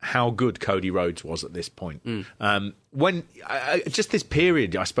forgotten how good Cody Rhodes was at this point. When just this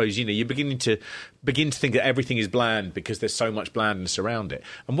period, I suppose, you're beginning to think that everything is bland because there's so much blandness around it.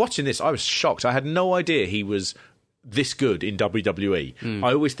 And watching this, I was shocked. I had no idea he was this good in WWE.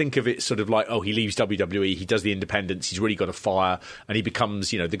 I always think of it sort of like, he leaves WWE, he does the independents, he's really got a fire, and he becomes,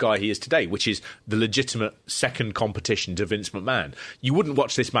 the guy he is today, which is the legitimate second competition to Vince McMahon. You wouldn't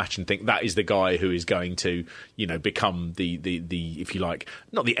watch this match and think that is the guy who is going to, become the if you like,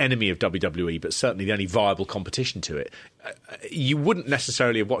 not the enemy of WWE, but certainly the only viable competition to it. You wouldn't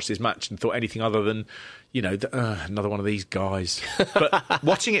necessarily have watched this match and thought anything other than, another one of these guys. But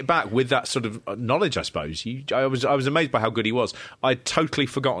watching it back with that sort of knowledge, I suppose, I was amazed by how good he was. I'd totally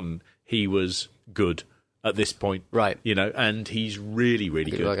forgotten he was good at this point. Right. And he's really,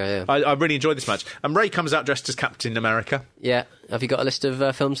 really good. Okay, yeah. I really enjoyed this match. And Ray comes out dressed as Captain America. Yeah. Have you got a list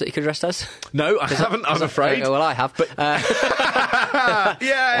of films that he could dress as? No, I haven't, I'm afraid. Well, I have. But,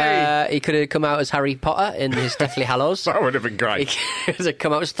 yay! He could have come out as Harry Potter in his Deathly Hallows. That would have been great. He could have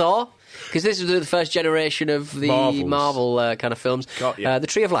come out as Thor. Because this was the first generation of the Marvel kind of films. The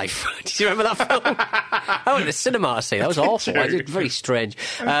Tree of Life. Did you remember that film? I went to the cinema to see. That was awful. It was very strange.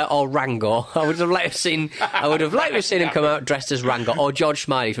 Or Rango. I would have liked to have seen him come out dressed as Rango. Or George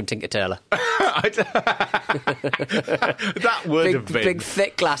Smiley from Tinker Tailor. That would have been big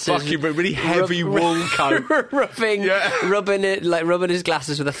thick glasses, fucking really heavy wool coat, rubbing his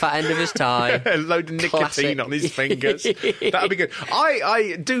glasses with the fat end of his tie. A load of nicotine on his fingers. That'd be good.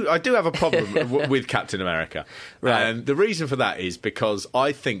 I do have a problem with Captain America, right? And the reason for that is because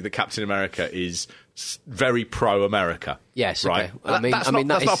I think that Captain America is very pro-America. Yes, right. Okay. That's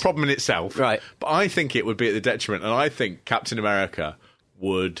not a problem in itself, right? But I think it would be at the detriment, and I think Captain America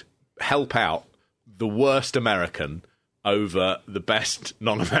would help out the worst American over the best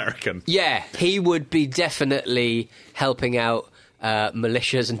non-American. Yeah, he would be definitely helping out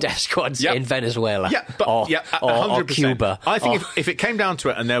militias and death squads in Venezuela or Cuba. I think if it came down to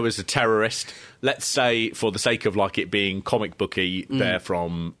it and there was a terrorist, let's say for the sake of like it being comic booky, they're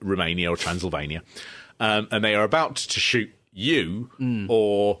from Romania or Transylvania, and they are about to shoot you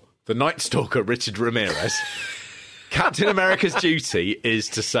or the Night Stalker Richard Ramirez. Captain America's duty is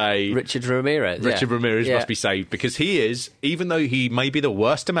to say Richard Ramirez must be saved because he is, even though he may be the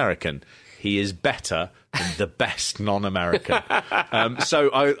worst American, he is better than the best non-American. So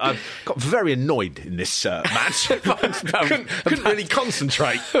I got very annoyed in this match. couldn't really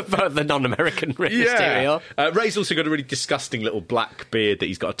concentrate. About the non-American Mysterio. Ray's also got a really disgusting little black beard that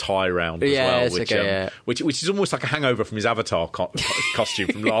he's got a tie around as well, which is almost like a hangover from his Avatar costume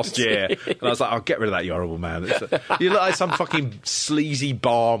from last year. And I was like, get rid of that, you horrible man. You look like some fucking sleazy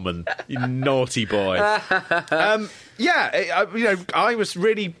barman, you naughty boy. I was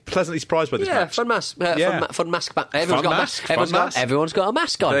really pleasantly surprised by this match. Fun mask. Fun mask. Everyone's got a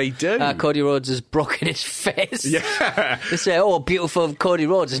mask on. They do. Cody Rhodes has broken his face. Yeah. They say, beautiful Cody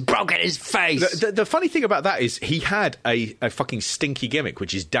Rhodes has broken his face. The funny thing about that is he had a fucking stinky gimmick,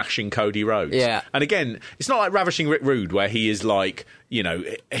 which is dashing Cody Rhodes. Yeah. And again, it's not like Ravishing Rick Rude, where he is like, You know,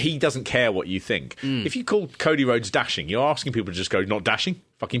 he doesn't care what you think. If you call Cody Rhodes dashing, you're asking people to just go, not dashing,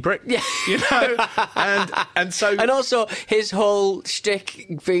 fucking prick. Yeah. You know? and so... And also, his whole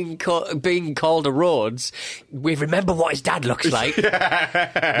shtick being called a Rhodes, we remember what his dad looks like.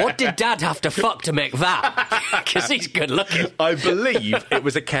 What did Dad have to fuck to make that? Because he's good looking. I believe it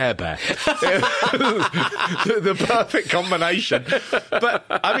was a Care Bear. the perfect combination. But,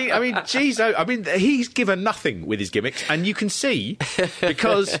 I mean, geez, I mean, he's given nothing with his gimmicks, and you can see...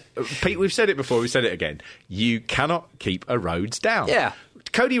 Because, Pete, we've said it before, we've said it again, you cannot keep a Rhodes down. Yeah.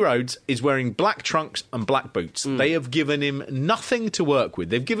 Cody Rhodes is wearing black trunks and black boots. They have given him nothing to work with.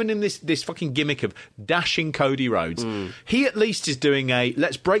 They've given him this fucking gimmick of dashing Cody Rhodes. He at least is doing a,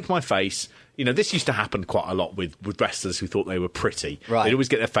 let's break my face. You know, this used to happen quite a lot with wrestlers who thought they were pretty. Right. They'd always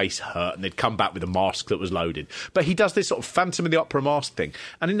get their face hurt and they'd come back with a mask that was loaded. But he does this sort of Phantom of the Opera mask thing.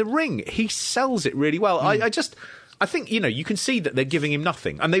 And in the ring, he sells it really well. I think, you know, you can see that they're giving him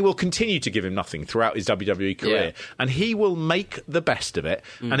nothing, and they will continue to give him nothing throughout his WWE career, and he will make the best of it,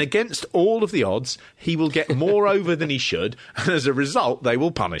 and against all of the odds, he will get more over than he should, and as a result, they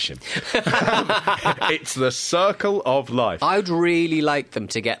will punish him. It's the circle of life. I'd really like them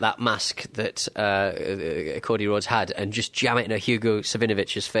to get that mask that Cody Rhodes had and just jam it in a Hugo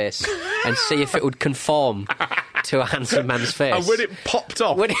Savinovich's face and see if it would conform to a handsome man's face. And when it popped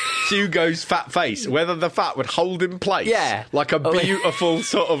off Hugo's fat face, whether the fat would hold in place, like a beautiful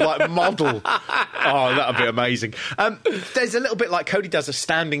sort of like model. Oh, that would be amazing. There's a little bit like Cody does a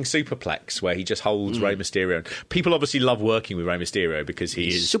standing superplex where he just holds Rey Mysterio. People obviously love working with Rey Mysterio because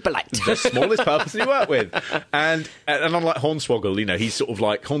he's super light, the smallest person you work with. And unlike Hornswoggle, you know, he's sort of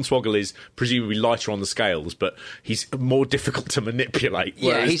like, Hornswoggle is presumably lighter on the scales, but he's more difficult to manipulate.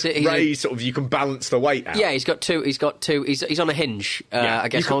 Yeah, he's Ray sort of, you can balance the weight out. Yeah, he's on a hinge. I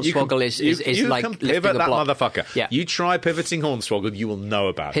guess Hornswoggle is like can lifting pivot a that block. motherfucker. Yeah. You try pivoting Hornswoggle, you will know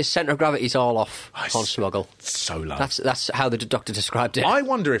about it. His centre of gravity's all off Hornswoggle. So low. That's how the doctor described it. I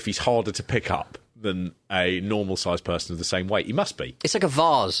wonder if he's harder to pick up than a normal sized person of the same weight. He must be. It's like a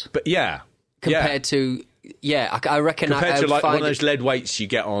vase. But compared to I reckon compared to like one of those lead weights you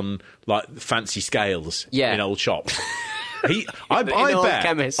get on like fancy scales in old shops. I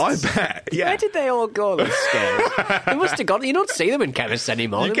bet. Yeah. Where did they all go, those scales? They must have gone. You don't see them in chemists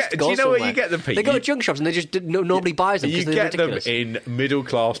anymore. Do you know where you get them, Pete? They go to junk shops and they just nobody buys them. You they're get ridiculous. them in middle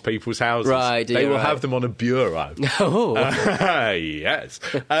class people's houses. Right. They will have them on a bureau. Oh. Yes.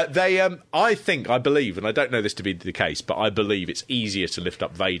 I believe, and I don't know this to be the case, but I believe it's easier to lift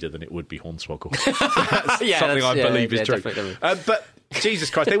up Vader than it would be Hornswoggle. That's something I believe is true. But Jesus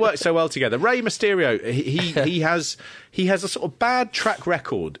Christ, they work so well together. Rey Mysterio, he has a sort of bad track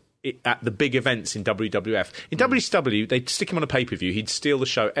record at the big events in WWF. In WCW, they'd stick him on a pay-per-view. He'd steal the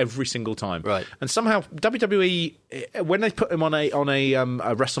show every single time. Right. And somehow WWE, when they put him on a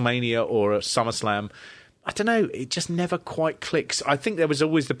WrestleMania or a SummerSlam, I don't know, it just never quite clicks. I think there was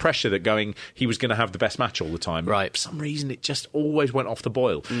always the pressure that he was going to have the best match all the time. Right. For some reason, it just always went off the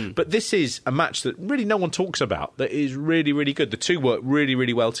boil. But this is a match that really no one talks about, that is really, really good. The two work really,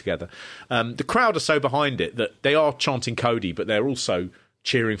 really well together. The crowd are so behind it that they are chanting Cody, but they're also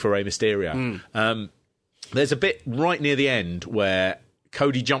cheering for Rey Mysterio. There's a bit right near the end where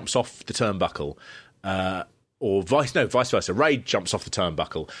Cody jumps off the turnbuckle, or vice versa. Ray jumps off the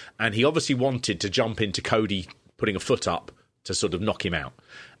turnbuckle, and he obviously wanted to jump into Cody putting a foot up to sort of knock him out.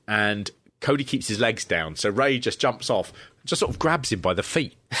 And Cody keeps his legs down, so Ray just jumps off, just sort of grabs him by the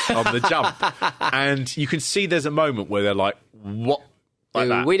feet on the jump. And you can see there's a moment where they're like, what? Like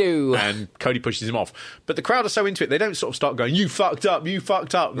that. We do. And Cody pushes him off. But the crowd are so into it, they don't sort of start going, you fucked up. They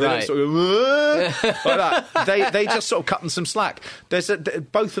don't sort of go, like that. They just sort of cut them some slack.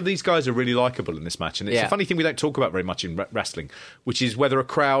 Both of these guys are really likeable in this match. And it's a funny thing we don't talk about very much in wrestling, which is whether a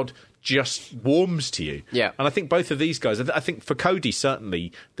crowd just warms to you. Yeah. And I think both of these guys, I think for Cody,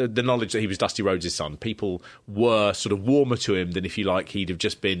 certainly, the knowledge that he was Dusty Rhodes' son, people were sort of warmer to him than if you like he'd have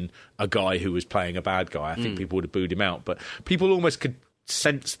just been a guy who was playing a bad guy. I think people would have booed him out. But people almost could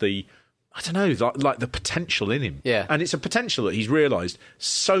sense the, I don't know, like the potential in him. Yeah. And it's a potential that he's realised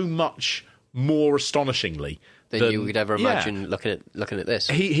so much more astonishingly than you could ever imagine looking at this.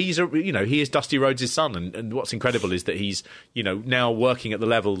 He is Dusty Rhodes' son, and what's incredible is that he's, now working at the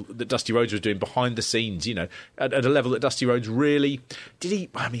level that Dusty Rhodes was doing behind the scenes, at a level that Dusty Rhodes really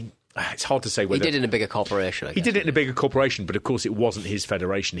it's hard to say whether... He did it in a bigger corporation, I guess. He did it in a bigger corporation, but of course it wasn't his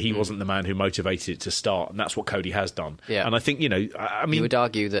federation. He wasn't the man who motivated it to start, and that's what Cody has done. Yeah. And I think, you would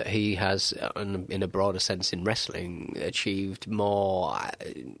argue that he has, in a broader sense in wrestling, achieved more...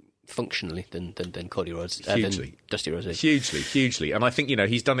 functionally than Cody Rhodes, than Dusty Rhodes. Hugely. And I think,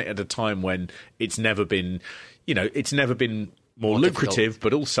 he's done it at a time when it's never been more lucrative,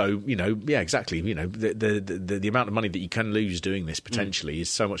 but also, exactly. The amount of money that you can lose doing this potentially is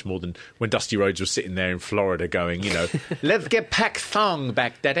so much more than when Dusty Rhodes was sitting there in Florida going, let's get Pac Thong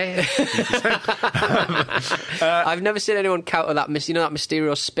back, daddy. I've never seen anyone counter that, that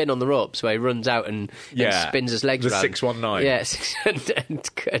Mysterio spin on the ropes where he runs out and spins his legs around. The 619. Yes,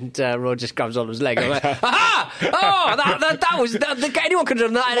 and Rhodes just grabs on his leg. I'm like, aha! Oh, that was... anyone could have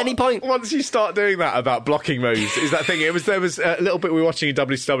done that at any point. Once you start doing that about blocking moves, is that thing. There was a little bit we were watching in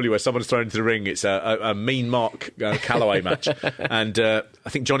WCW where someone's thrown into the ring. It's a Mean Mark Calloway match, and I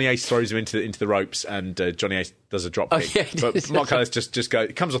think Johnny Ace throws him into the ropes, and Johnny Ace does a drop kick. But Mark Calloway just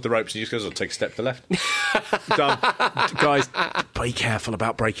comes off the ropes and he just goes, "I'll take a step to the left." Done. Guys, be careful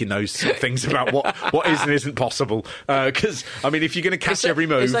about breaking those things about what is and isn't possible. Because if you're going to catch every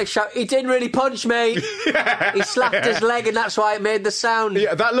move, it's like he didn't really punch me. He slapped his leg, and that's why it made the sound.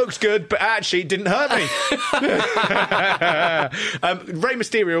 Yeah, that looks good, but actually it didn't hurt me. Rey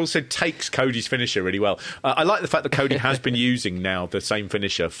Mysterio also takes Cody's finisher really well. I like the fact that Cody has been using now the same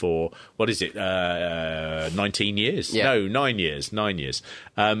finisher for 19 years? Yeah. No, 9 years. 9 years.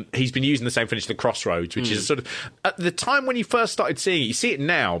 He's been using the same finisher, the Crossroads, which is sort of at the time when you first started seeing it. You see it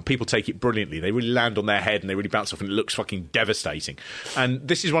now, people take it brilliantly. They really land on their head and they really bounce off, and it looks fucking devastating. And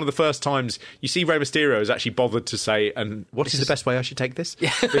this is one of the first times you see Rey Mysterio has actually bothered to say, "And what is the best way I should take this?"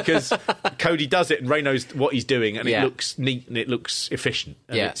 Because Cody does it, and Rey knows what he's doing, and it looks neat and it looks efficient.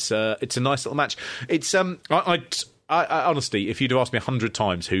 And it's a nice little match. It's I honestly, if you'd have asked me 100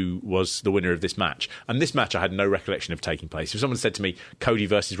 times who was the winner of this match, and this match I had no recollection of taking place. If someone said to me, Cody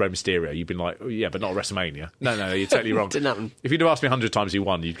versus Rey Mysterio, you'd been like, oh, yeah, but not WrestleMania. No, you're totally wrong. Didn't happen. If you'd have asked me 100 times who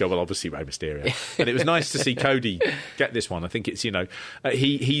won, you'd go, well, obviously Rey Mysterio. And it was nice to see Cody get this one. I think it's,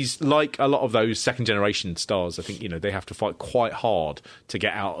 he's like a lot of those second-generation stars. I think, they have to fight quite hard to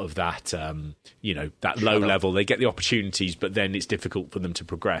get out of that, that low level. They get the opportunities, but then it's difficult for them to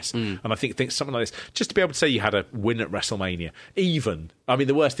progress. And I think something like this, just to be able to say you had a win at WrestleMania,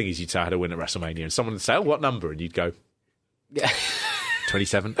 the worst thing is you'd say I had a win at WrestleMania and someone would say, oh, what number? And you'd go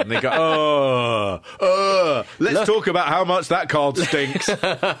 27, and they go, let's talk about how much that card stinks. The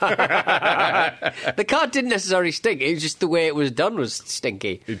card didn't necessarily stink, it was just the way it was done was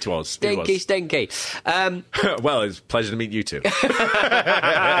stinky. It was stinky. Well, it's a pleasure to meet you too. Look,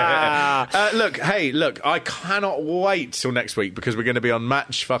 I cannot wait till next week because we're going to be on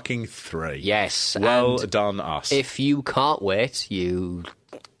match fucking 3. Yes. Well done us. If you can't wait, you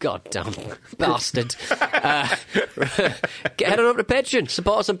goddamn bastard. Head on up to Patreon,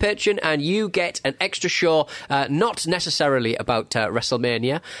 support us on Patreon, and you get an extra show, not necessarily about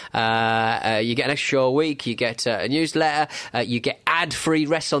WrestleMania. You get an extra show a week, you get a newsletter, you get ad-free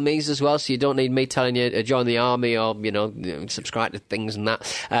WrestleMe's as well, so you don't need me telling you to join the army or, subscribe to things and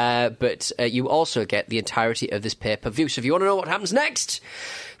that. But you also get the entirety of this pay-per-view. So if you want to know what happens next,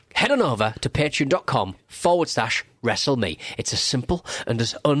 head on over to patreon.com/WrestleMe. It's as simple and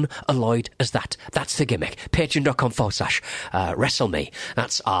as unalloyed as that. That's the gimmick. Patreon.com/WrestleMe.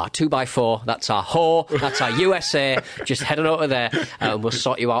 That's our 2x4. That's our whore. That's our USA. Just head on over there and we'll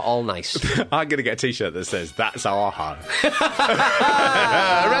sort you out all nice. I'm going to get a t-shirt that says, that's our hoe.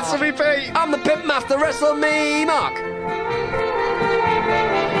 WrestleMe Pete. I'm the Pimp Master. WrestleMe Mark.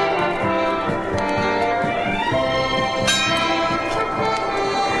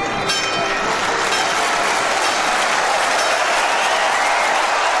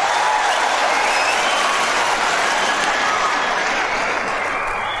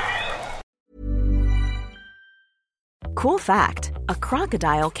 Cool fact, a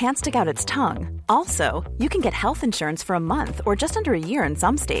crocodile can't stick out its tongue. Also, you can get health insurance for a month or just under a year in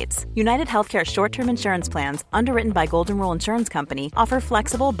some states. United Healthcare short-term insurance plans, underwritten by Golden Rule Insurance Company, offer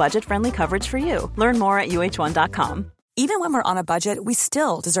flexible, budget-friendly coverage for you. Learn more at uh1.com. Even when we're on a budget, we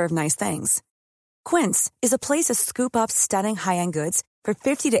still deserve nice things. Quince is a place to scoop up stunning high-end goods for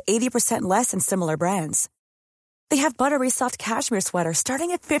 50 to 80% less than similar brands. They have buttery soft cashmere sweaters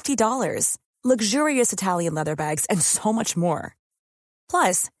starting at $50. Luxurious Italian leather bags, and so much more.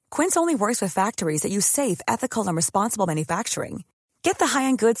 Plus, Quince only works with factories that use safe, ethical, and responsible manufacturing. Get the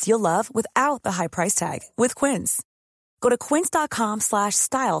high-end goods you'll love without the high price tag with Quince. Go to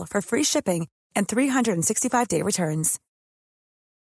quince.com/style for free shipping and 365-day returns.